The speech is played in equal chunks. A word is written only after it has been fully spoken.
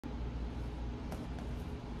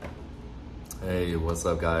Hey, what's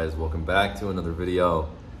up guys? Welcome back to another video.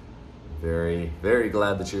 Very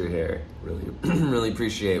glad that you're here. Really, really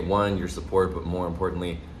appreciate your support, but more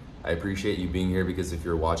importantly, I appreciate you being here because if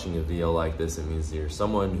you're watching a video like this, it means you're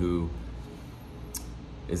someone who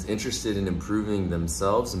is interested in improving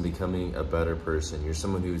themselves and becoming a better person. You're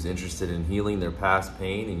someone who's interested in healing their past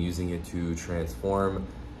pain and using it to transform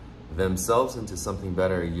themselves into something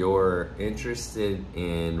better. You're interested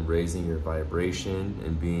in raising your vibration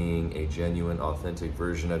and being a genuine, authentic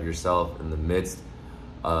version of yourself in the midst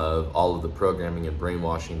of all of the programming and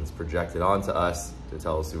brainwashing that's projected onto us to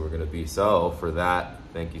tell us who we're going to be. So for that,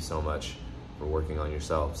 thank you so much for working on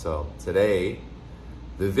yourself. So today,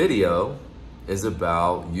 the video is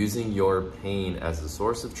about using your pain as a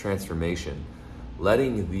source of transformation,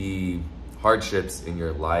 letting the hardships in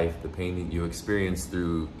your life, the pain that you experience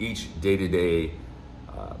through each day-to-day,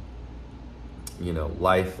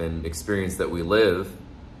 life and experience that we live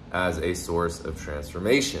as a source of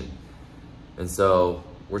transformation. And so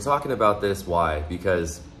we're talking about this. Why?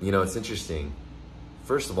 Because, it's interesting.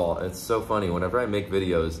 First of all, it's so funny. Whenever I make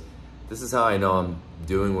videos, this is how I know I'm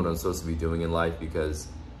doing what I'm supposed to be doing in life, because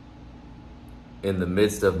in the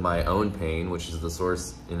midst of my own pain, which is the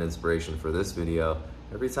source and inspiration for this video,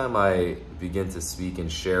 every time I begin to speak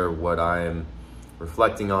and share what I'm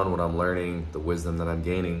reflecting on, what I'm learning, the wisdom that I'm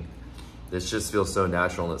gaining, this just feels so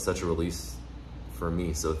natural and it's such a release for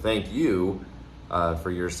me. So thank you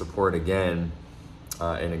for your support again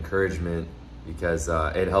and encouragement, because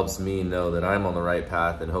it helps me know that I'm on the right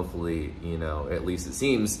path, and hopefully, at least it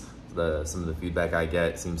seems some of the feedback I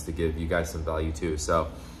get seems to give you guys some value too. So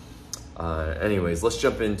anyways, let's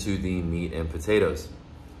jump into the meat and potatoes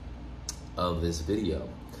of this video.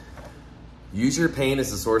 Use your pain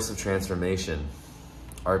as a source of transformation.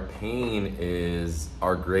 Our pain is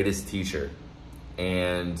our greatest teacher.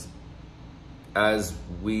 And as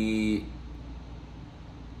Tony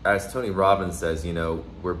Robbins says,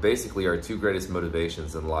 we're basically our two greatest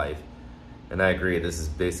motivations in life. And I agree, this is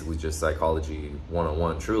basically just psychology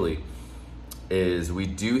 101, truly, is we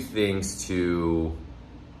do things to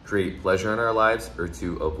create pleasure in our lives or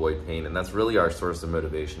to avoid pain. And that's really our source of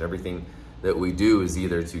motivation. Everything that we do is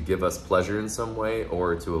either to give us pleasure in some way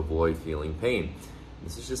or to avoid feeling pain.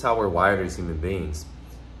 This is just how we're wired as human beings.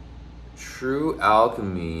 True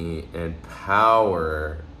alchemy and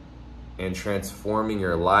power and transforming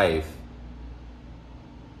your life,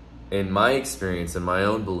 in my experience and my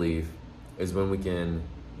own belief, is when we can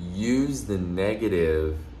use the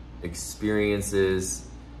negative experiences,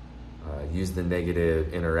 use the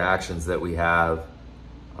negative interactions that we have,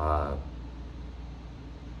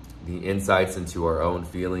 the insights into our own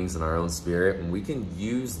feelings and our own spirit, and we can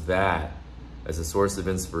use that as a source of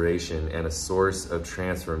inspiration and a source of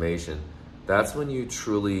transformation. That's when you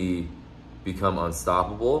truly become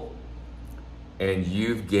unstoppable and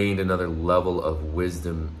you've gained another level of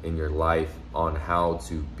wisdom in your life on how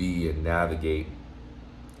to be and navigate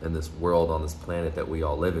in this world, on this planet that we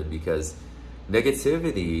all live in, because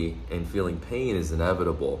negativity and feeling pain is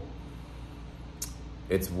inevitable.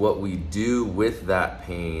 It's what we do with that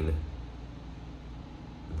pain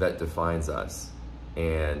that defines us.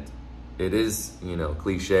 And it is,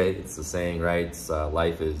 cliche, it's the saying, right? It's,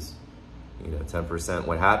 life is, 10%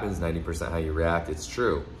 what happens, 90% how you react. It's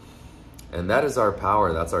true. And that is our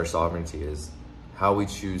power, that's our sovereignty, is how we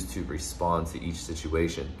choose to respond to each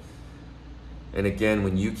situation. And again,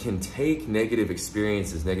 when you can take negative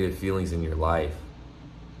experiences, negative feelings in your life,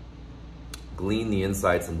 glean the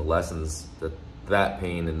insights and the lessons that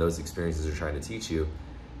pain and those experiences are trying to teach you,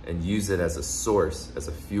 and use it as a source, as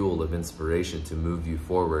a fuel of inspiration to move you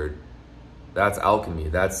forward, that's alchemy.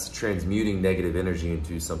 That's transmuting negative energy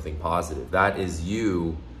into something positive. That is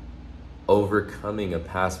you overcoming a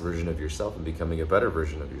past version of yourself and becoming a better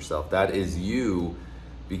version of yourself. That is you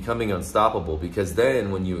becoming unstoppable, because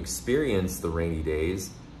then when you experience the rainy days,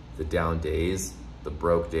 the down days, the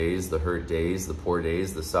broke days, the hurt days, the poor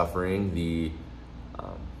days, the suffering, the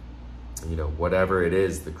whatever it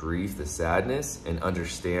is, the grief, the sadness, and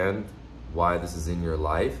understand why this is in your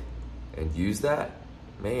life and use that,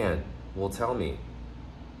 man, well, tell me,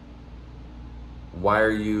 why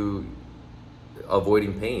are you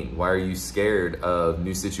avoiding pain? Why are you scared of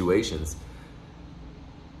new situations?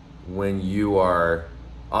 When you are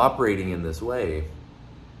operating in this way,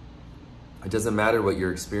 it doesn't matter what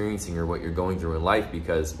you're experiencing or what you're going through in life,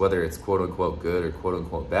 because whether it's quote unquote good or quote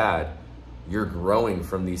unquote bad, you're growing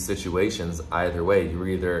from these situations either way. You're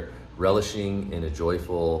either relishing in a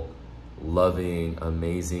joyful, loving,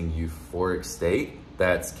 amazing, euphoric state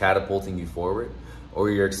that's catapulting you forward, or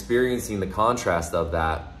you're experiencing the contrast of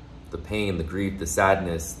that, the pain, the grief, the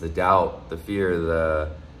sadness, the doubt, the fear, the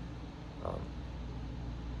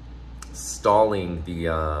stalling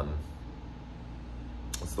the,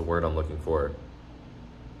 what's the word I'm looking for?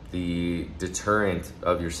 The deterrent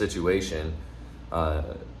of your situation,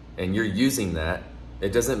 and you're using that,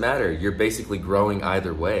 it doesn't matter. You're basically growing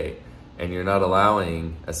either way, and you're not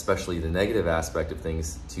allowing, especially the negative aspect of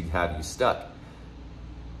things, to have you stuck.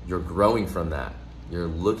 You're growing from that. You're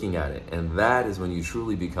looking at it, and that is when you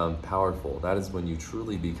truly become powerful. That is when you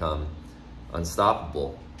truly become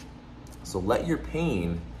unstoppable. So let your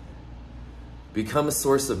pain become a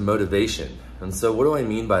source of motivation. And so what do I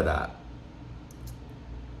mean by that?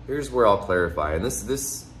 Here's where I'll clarify. And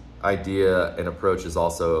this idea and approach is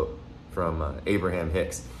also from Abraham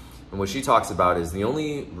Hicks. And what she talks about is the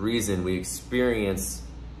only reason we experience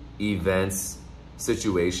events,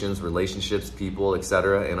 situations, relationships, people,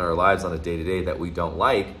 etc. in our lives on a day-to-day that we don't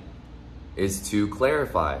like is to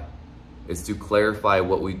clarify. Is to clarify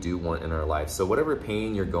what we do want in our life. So whatever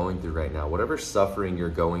pain you're going through right now, whatever suffering you're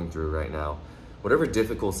going through right now, whatever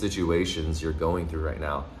difficult situations you're going through right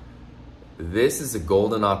now, this is a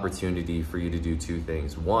golden opportunity for you to do two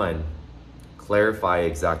things. One, clarify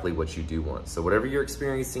exactly what you do want. So whatever you're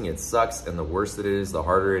experiencing, it sucks, and the worse it is, the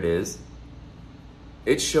harder it is.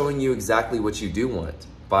 It's showing you exactly what you do want.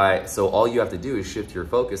 So all you have to do is shift your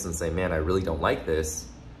focus and say, man, I really don't like this.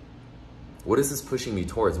 What is this pushing me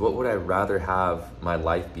towards? What would I rather have my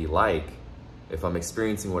life be like if I'm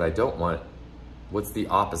experiencing what I don't want? What's the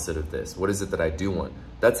opposite of this? What is it that I do want?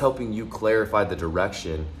 That's helping you clarify the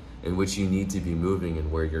direction in which you need to be moving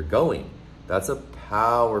and where you're going. That's a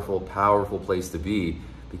powerful, powerful place to be,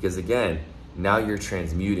 because again, now you're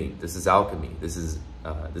transmuting. This is alchemy. This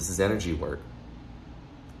is energy work.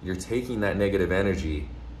 You're taking that negative energy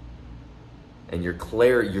and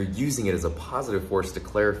you're using it as a positive force to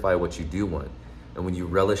clarify what you do want. And when you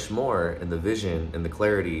relish more in the vision and the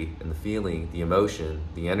clarity and the feeling, the emotion,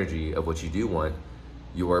 the energy of what you do want,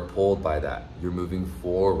 you are pulled by that. You're moving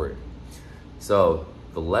forward. So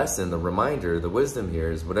the lesson, the reminder, the wisdom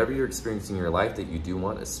here is whatever you're experiencing in your life that you do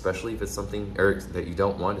want, especially if it's something, or that you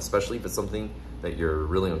don't want, especially if it's something that you're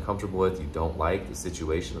really uncomfortable with, you don't like, the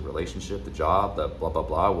situation, the relationship, the job, the blah, blah,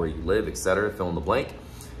 blah, where you live, etc., fill in the blank.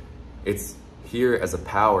 It's here as a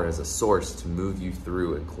power, as a source to move you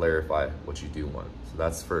through and clarify what you do want. So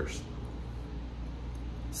that's first.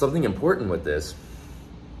 Something important with this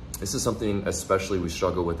is something especially we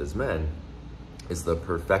struggle with as men, is the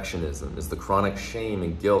perfectionism, is the chronic shame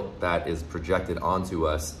and guilt that is projected onto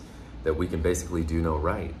us that we can basically do no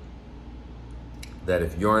right. That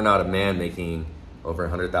if you're not a man making over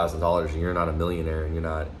 $100,000 and you're not a millionaire and you're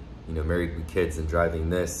not, married with kids and driving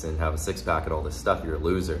this and have a six-pack and all this stuff, you're a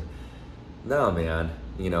loser. No, man,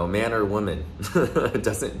 man or woman, it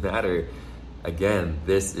doesn't matter. Again,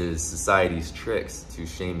 this is society's tricks to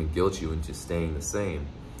shame and guilt you into staying the same.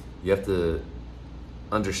 You have to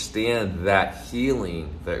understand that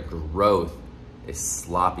healing, that growth is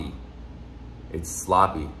sloppy. It's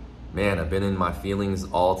sloppy. Man, I've been in my feelings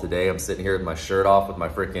all today. I'm sitting here with my shirt off with my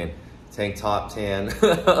freaking tank top tan.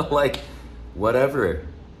 Like, whatever.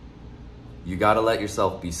 You gotta let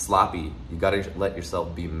yourself be sloppy. You gotta let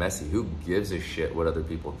yourself be messy. Who gives a shit what other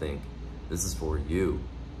people think? This is for you.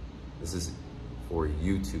 This is for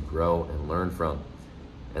you to grow and learn from.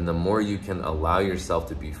 And the more you can allow yourself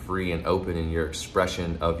to be free and open in your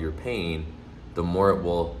expression of your pain, the more it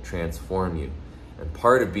will transform you. And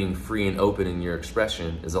part of being free and open in your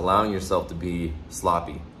expression is allowing yourself to be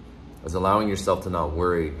sloppy, is allowing yourself to not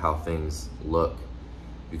worry how things look,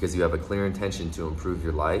 because you have a clear intention to improve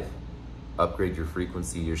your life, upgrade your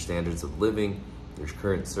frequency, your standards of living, your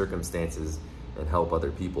current circumstances, and help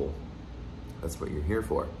other people. That's what you're here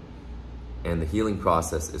for. And the healing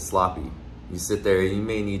process is sloppy. You sit there, you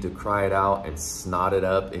may need to cry it out and snot it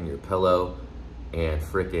up in your pillow and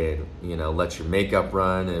frickin', let your makeup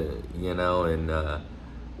run, and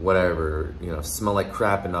whatever, smell like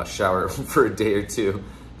crap and not shower for a day or two.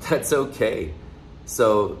 That's okay.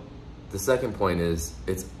 So the second point is,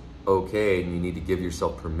 it's okay, and you need to give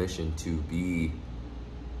yourself permission to be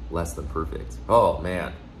less than perfect. Oh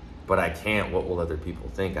man, but I can't. What will other people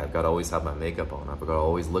think? I've got to always have my makeup on. I've got to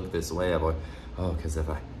always look this way. Because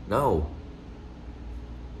no.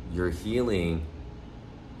 Your healing,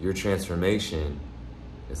 your transformation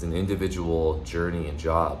is an individual journey and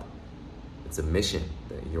job. It's a mission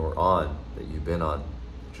that you're on, that you've been on,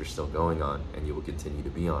 that you're still going on, and you will continue to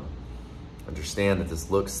be on. Understand that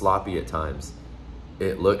this looks sloppy at times.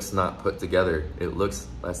 It looks not put together. It looks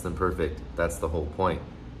less than perfect. That's the whole point,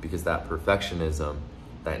 because that perfectionism,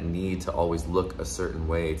 that need to always look a certain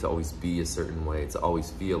way, to always be a certain way, to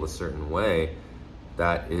always feel a certain way,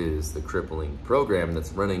 that is the crippling program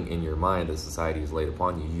that's running in your mind that society has laid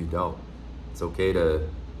upon you. You don't. It's okay to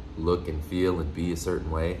look and feel and be a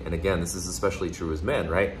certain way. And again, this is especially true as men,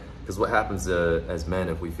 right? Because what happens as men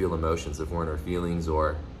if we feel emotions, if we're in our feelings,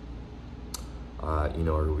 or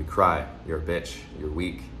or we cry, you're a bitch, you're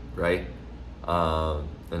weak, right? And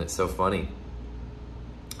it's so funny.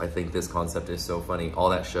 I think this concept is so funny. All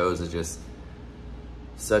that shows is just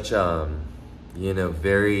such,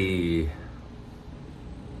 very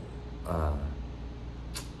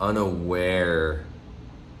unaware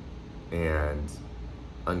and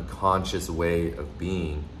unconscious way of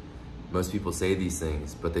being. Most people say these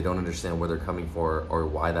things, but they don't understand where they're coming from or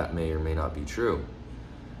why that may or may not be true.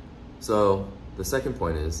 So the second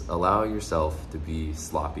point is allow yourself to be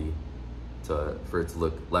sloppy, for it to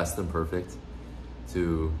look less than perfect,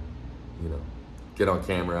 to get on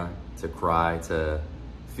camera, to cry, to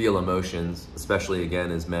feel emotions, especially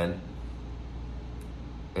again as men.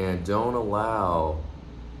 And don't allow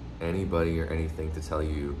anybody or anything to tell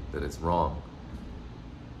you that it's wrong.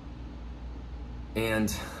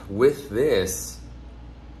 And with this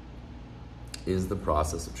is the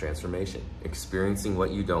process of transformation. Experiencing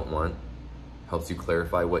what you don't want helps you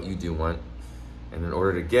clarify what you do want. And in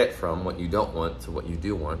order to get from what you don't want to what you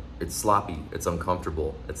do want, it's sloppy, it's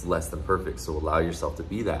uncomfortable, it's less than perfect. So allow yourself to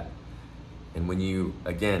be that. And when you,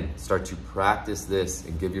 again, start to practice this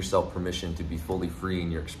and give yourself permission to be fully free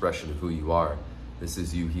in your expression of who you are, this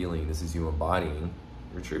is you healing, this is you embodying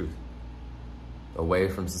your truth, away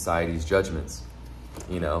from society's judgments.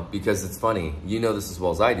 Because it's funny, this as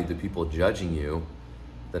well as I do, the people judging you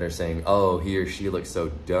that are saying, oh, he or she looks so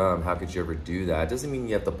dumb, how could you ever do that? It doesn't mean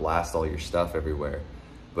you have to blast all your stuff everywhere.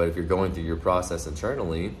 But if you're going through your process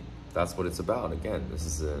internally, that's what it's about. Again, this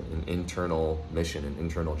is an internal mission, an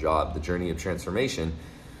internal job, the journey of transformation.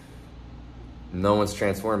 No one's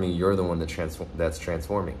transforming, you're the one that's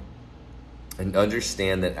transforming. And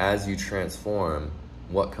understand that as you transform,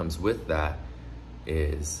 what comes with that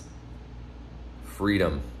is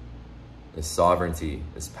freedom, is sovereignty,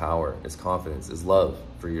 is power, is confidence, is love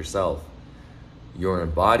for yourself. You're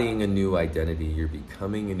embodying a new identity. You're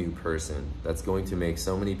becoming a new person. That's going to make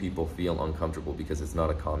so many people feel uncomfortable because it's not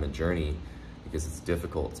a common journey, because it's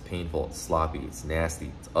difficult, it's painful, it's sloppy, it's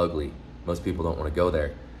nasty, it's ugly. Most people don't want to go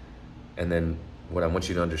there. And then what I want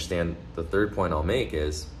you to understand, the third point I'll make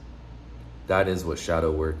is, that is what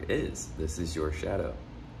shadow work is. This is your shadow,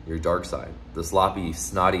 your dark side, the sloppy,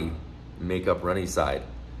 snotty, makeup runny side,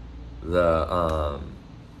 the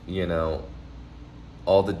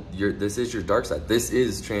this is your dark side. This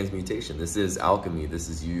is transmutation. This is alchemy. This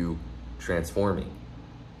is you transforming.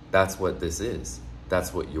 That's what this is.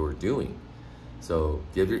 That's what you're doing. So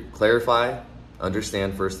clarify,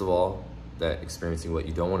 understand first of all that experiencing what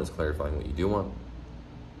you don't want is clarifying what you do want.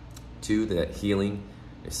 2, that healing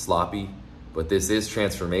is sloppy, but this is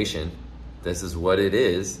transformation. This is what it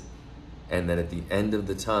is. And then at the end of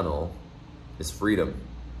the tunnel is freedom,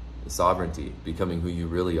 sovereignty, becoming who you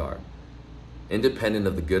really are. Independent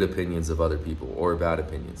of the good opinions of other people or bad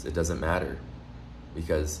opinions. It doesn't matter,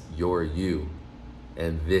 because you're you.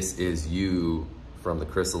 And this is you from the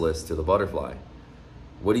chrysalis to the butterfly.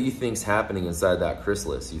 What do you think's happening inside that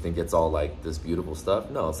chrysalis? You think it's all like this beautiful stuff?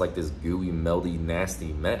 No, it's like this gooey, melty,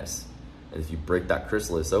 nasty mess. And if you break that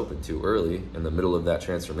chrysalis open too early in the middle of that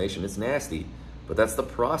transformation, it's nasty. But that's the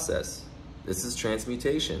process. This is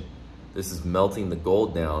transmutation. This is melting the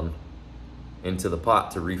gold down into the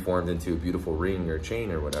pot to reform into a beautiful ring or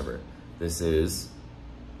chain or whatever. This is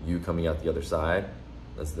you coming out the other side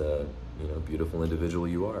as the beautiful individual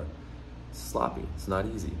you are. It's sloppy. It's not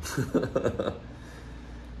easy.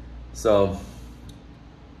 So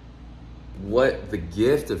what the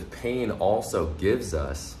gift of pain also gives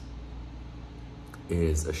us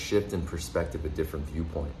is a shift in perspective, a different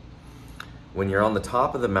viewpoint. When you're on the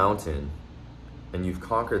top of the mountain and you've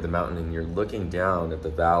conquered the mountain and you're looking down at the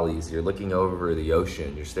valleys, you're looking over the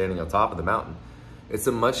ocean, you're standing on top of the mountain, it's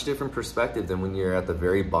a much different perspective than when you're at the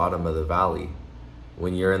very bottom of the valley,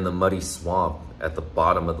 when you're in the muddy swamp at the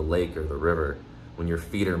bottom of the lake or the river, when your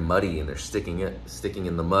feet are muddy and they're sticking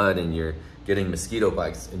in the mud and you're getting mosquito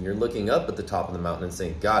bites and you're looking up at the top of the mountain and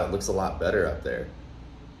saying, God, it looks a lot better up there.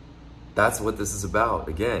 That's what this is about.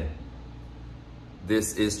 Again,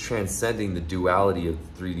 this is transcending the duality of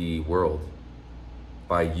the 3D world.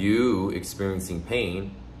 By you experiencing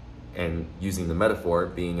pain and using the metaphor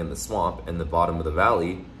being in the swamp and the bottom of the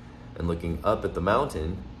valley and looking up at the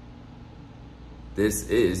mountain, this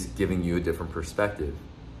is giving you a different perspective.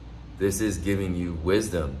 This is giving you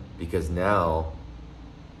wisdom, because now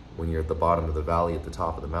when you're at the bottom of the valley, at the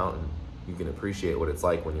top of the mountain, you can appreciate what it's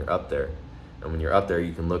like when you're up there. And when you're up there,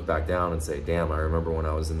 you can look back down and say, damn, I remember when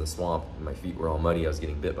I was in the swamp and my feet were all muddy, I was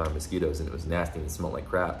getting bit by mosquitoes and it was nasty and it smelled like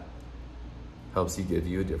crap. helps you give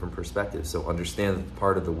you a different perspective. So understand that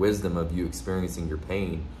part of the wisdom of you experiencing your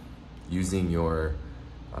pain, using your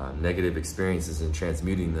negative experiences and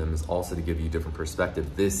transmuting them, is also to give you a different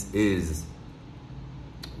perspective. This is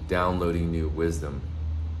downloading new wisdom.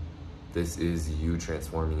 This is you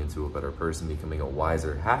transforming into a better person, becoming a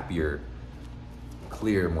wiser, happier,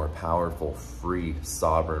 clear, more powerful, free,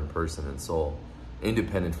 sovereign person and soul,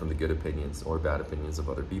 independent from the good opinions or bad opinions of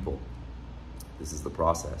other people. This is the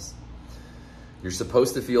process. You're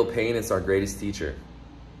supposed to feel pain. It's our greatest teacher.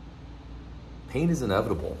 Pain is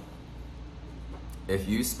inevitable. If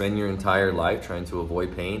you spend your entire life trying to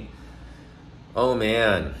avoid pain, oh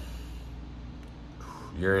man,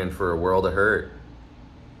 you're in for a world of hurt.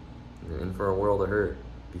 You're in for a world of hurt,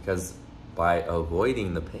 because by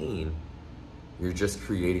avoiding the pain, you're just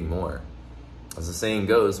creating more. As the saying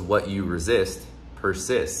goes, what you resist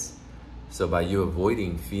persists. So by you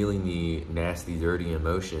avoiding feeling the nasty, dirty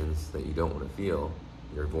emotions that you don't want to feel,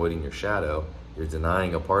 you're avoiding your shadow, you're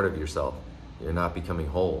denying a part of yourself, you're not becoming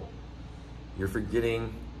whole. You're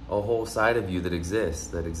forgetting a whole side of you that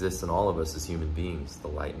exists in all of us as human beings, the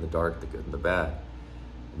light and the dark, the good and the bad.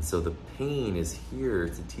 And so the pain is here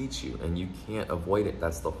to teach you, and you can't avoid it.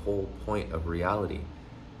 That's the whole point of reality,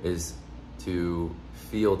 is to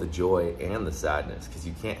feel the joy and the sadness, because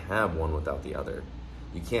you can't have one without the other.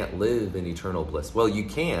 You can't live in eternal bliss. Well, you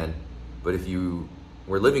can, but if you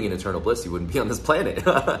were living in eternal bliss, you wouldn't be on this planet.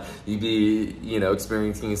 You'd be,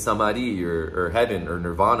 experiencing samadhi or heaven or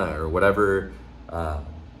nirvana or whatever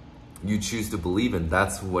you choose to believe in.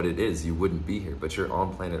 That's what it is. You wouldn't be here, but you're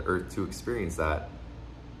on planet Earth to experience that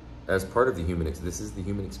as part of the human. This is the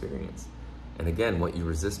human experience. And again, what you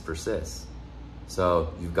resist persists.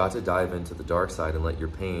 So you've got to dive into the dark side and let your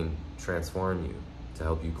pain transform you to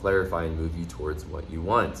help you clarify and move you towards what you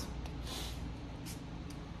want.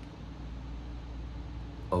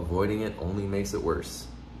 Avoiding it only makes it worse.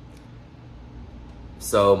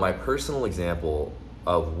 So my personal example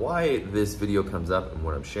of why this video comes up and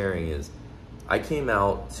what I'm sharing is, I came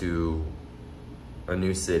out to a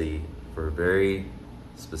new city for a very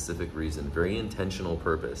specific reason, very intentional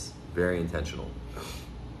purpose, very intentional.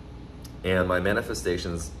 And my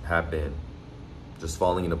manifestations have been just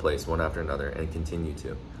falling into place one after another and continue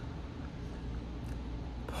to.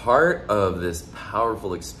 Part of this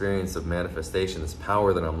powerful experience of manifestation, this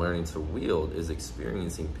power that I'm learning to wield, is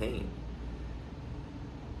experiencing pain.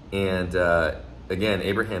 And again,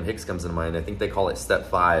 Abraham Hicks comes into mind. I think they call it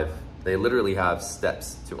step 5. They literally have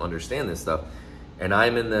steps to understand this stuff. And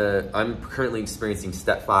I'm currently experiencing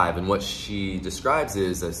step 5. And what she describes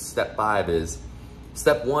is step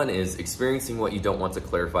 1 is experiencing what you don't want to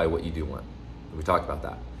clarify what you do want. We talked about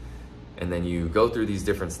that. And then you go through these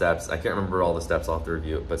different steps. I can't remember all the steps, I'll have to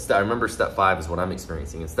review it, but I remember step 5 is what I'm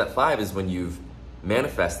experiencing. And step 5 is when you've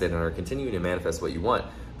manifested and are continuing to manifest what you want,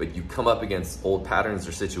 but you come up against old patterns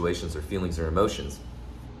or situations or feelings or emotions,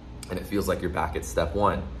 and it feels like you're back at step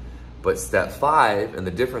 1. But step 5, and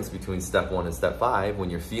the difference between step 1 and step 5,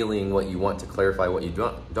 when you're feeling what you want to clarify what you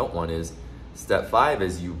don't want, is step 5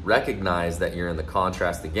 is you recognize that you're in the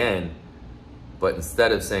contrast again. But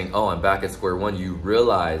instead of saying, oh, I'm back at square one, you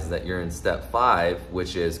realize that you're in step 5,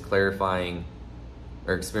 which is clarifying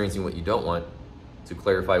or experiencing what you don't want to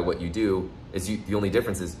clarify what you do. The only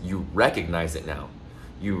difference is you recognize it now.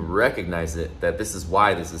 You recognize it, that this is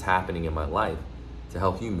why this is happening in my life, to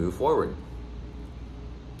help you move forward.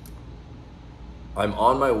 I'm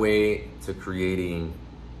on my way to creating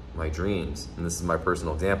my dreams, and this is my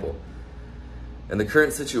personal example. And the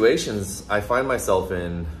current situations I find myself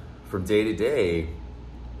in from day to day,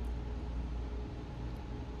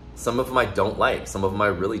 some of them I don't like, some of them I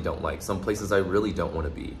really don't like, some places I really don't want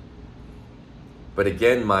to be. But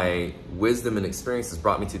again, my wisdom and experience has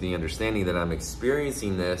brought me to the understanding that I'm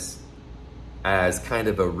experiencing this as kind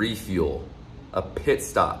of a refuel, a pit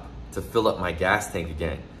stop to fill up my gas tank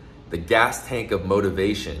again. The gas tank of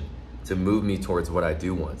motivation to move me towards what I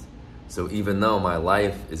do want. So even though my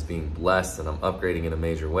life is being blessed and I'm upgrading in a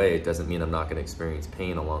major way, it doesn't mean I'm not going to experience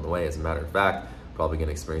pain along the way. As a matter of fact, probably going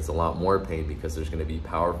to experience a lot more pain, because there's going to be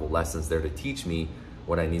powerful lessons there to teach me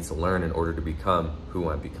what I need to learn in order to become who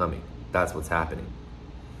I'm becoming. That's what's happening.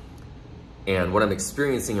 And what I'm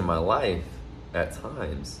experiencing in my life at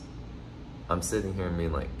times, I'm sitting here and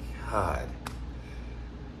being like, God,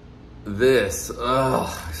 I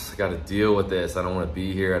just got to deal with this. I don't want to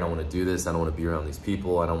be here. I don't want to do this. I don't want to be around these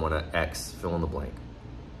people. I don't want to X, fill in the blank.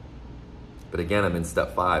 But again, I'm in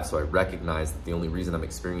step 5, so I recognize that the only reason I'm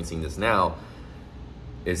experiencing this now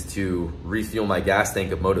is to refuel my gas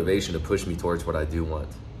tank of motivation to push me towards what I do want.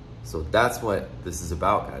 So that's what this is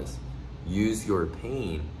about, guys. Use your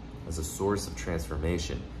pain as a source of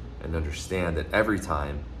transformation. and understand that every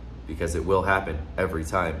time, because it will happen every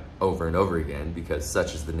time over and over again, because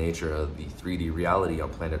such is the nature of the 3D reality on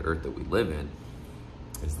planet Earth that we live in,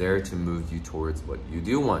 is there to move you towards what you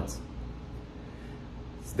do want.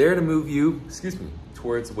 It's there to move you,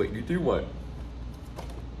 towards what you do want.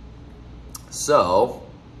 So,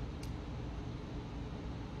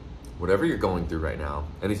 whatever you're going through right now,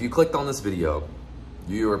 and if you clicked on this video,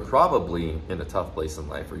 you are probably in a tough place in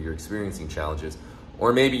life, or you're experiencing challenges,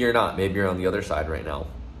 or maybe you're not, maybe you're on the other side right now.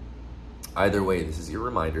 Either way, this is your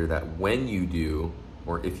reminder that when you do,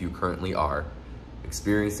 or if you currently are,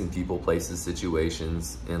 experiencing people, places,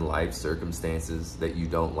 situations in life, circumstances that you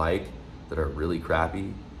don't like, that are really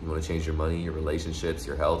crappy, you want to change your money, your relationships,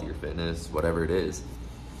 your health, your fitness, whatever it is,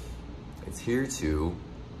 it's here to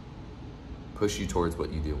push you towards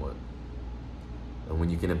what you do want. And when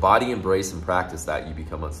you can embody, embrace, and practice that, you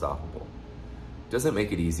become unstoppable. It doesn't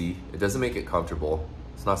make it easy. It doesn't make it comfortable.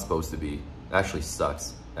 It's not supposed to be. It actually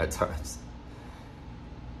sucks at times.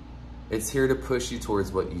 It's here to push you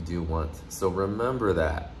towards what you do want. So remember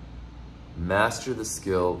that. Master the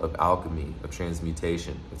skill of alchemy, of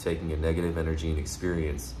transmutation, of taking a negative energy and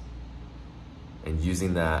experience and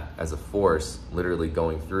using that as a force, literally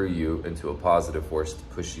going through you into a positive force to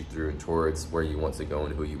push you through and towards where you want to go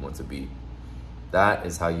and who you want to be. That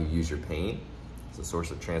is how you use your pain as a source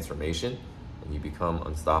of transformation, and you become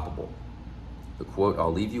unstoppable. The quote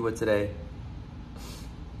I'll leave you with today: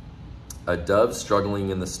 a dove struggling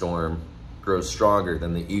in the storm grows stronger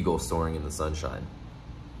than the eagle soaring in the sunshine.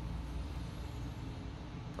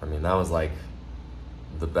 I mean, that was like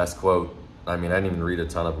the best quote. I mean, I didn't even read a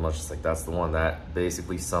ton of them. I was just like, that's the one that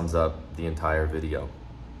basically sums up the entire video.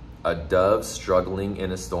 A dove struggling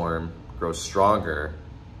in a storm grows stronger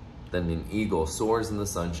than an eagle soars in the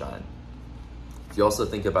sunshine. If you also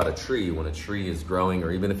think about a tree, when a tree is growing,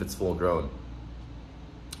 or even if it's full grown,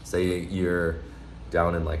 say you're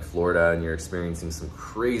down in like Florida and you're experiencing some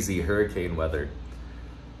crazy hurricane weather.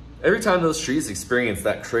 Every time those trees experience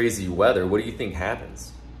that crazy weather, what do you think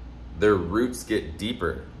happens? Their roots get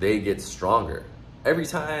deeper, they get stronger. Every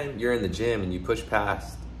time you're in the gym and you push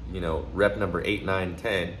past, rep number 8, 9,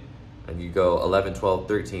 10, and you go 11, 12,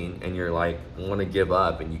 13, and you're like, want to give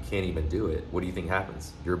up and you can't even do it, what do you think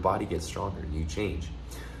happens? Your body gets stronger and you change.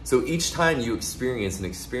 So each time you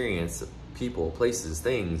experience people, places,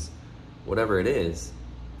 things, whatever it is,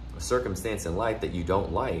 a circumstance in life that you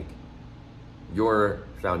don't like, your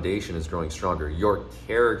foundation is growing stronger. Your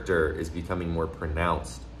character is becoming more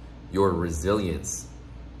pronounced. Your resilience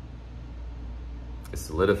is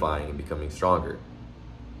solidifying and becoming stronger.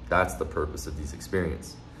 That's the purpose of these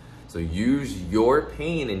experiences. So use your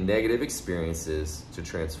pain and negative experiences to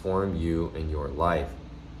transform you and your life.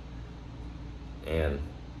 And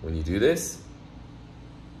when you do this,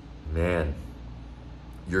 man,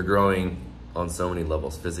 you're growing on so many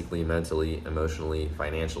levels: physically, mentally, emotionally,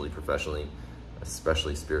 financially, professionally,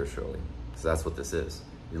 especially spiritually. Because that's what this is.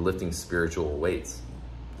 You're lifting spiritual weights.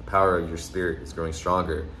 The power of your spirit is growing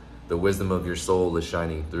stronger. The wisdom of your soul is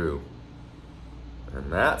shining through.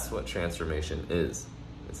 And that's what transformation is.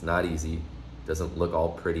 It's not easy. It doesn't look all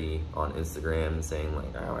pretty on Instagram saying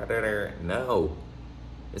like, oh, I did it. No.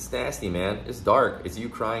 It's nasty, man. It's dark. It's you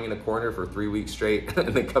crying in a corner for 3 weeks straight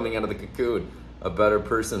and then coming out of the cocoon a better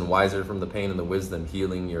person, wiser from the pain and the wisdom,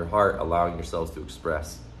 healing your heart, allowing yourselves to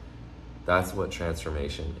express. That's what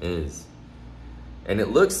transformation is. And it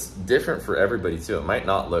looks different for everybody too. It might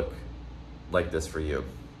not look like this for you.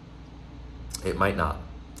 It might not.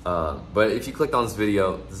 But if you clicked on this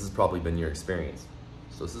video, this has probably been your experience.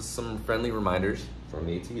 So this is some friendly reminders from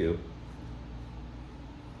me to you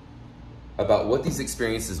about what these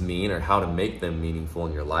experiences mean, or how to make them meaningful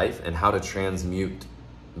in your life, and how to transmute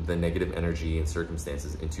the negative energy and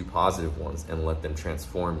circumstances into positive ones and let them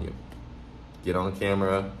transform you. Get on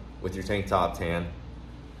camera with your tank top tan.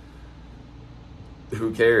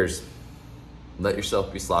 Who cares? Let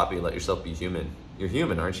yourself be sloppy, let yourself be human. You're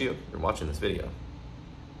human, aren't you? You're watching this video.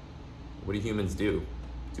 What do humans do?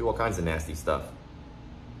 Do all kinds of nasty stuff.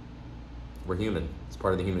 We're human. It's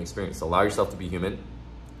part of the human experience. So allow yourself to be human.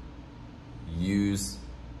 Use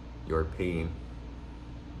your pain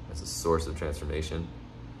as a source of transformation.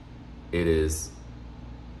 It is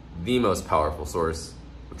the most powerful source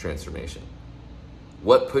of transformation.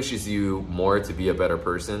 What pushes you more to be a better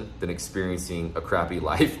person than experiencing a crappy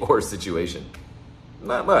life or situation?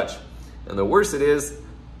 Not much. And the worse it is,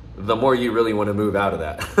 the more you really want to move out of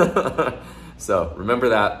that. So remember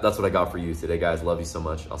that. That's what I got for you today, guys. Love you so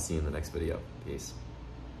much. I'll see you in the next video. Peace.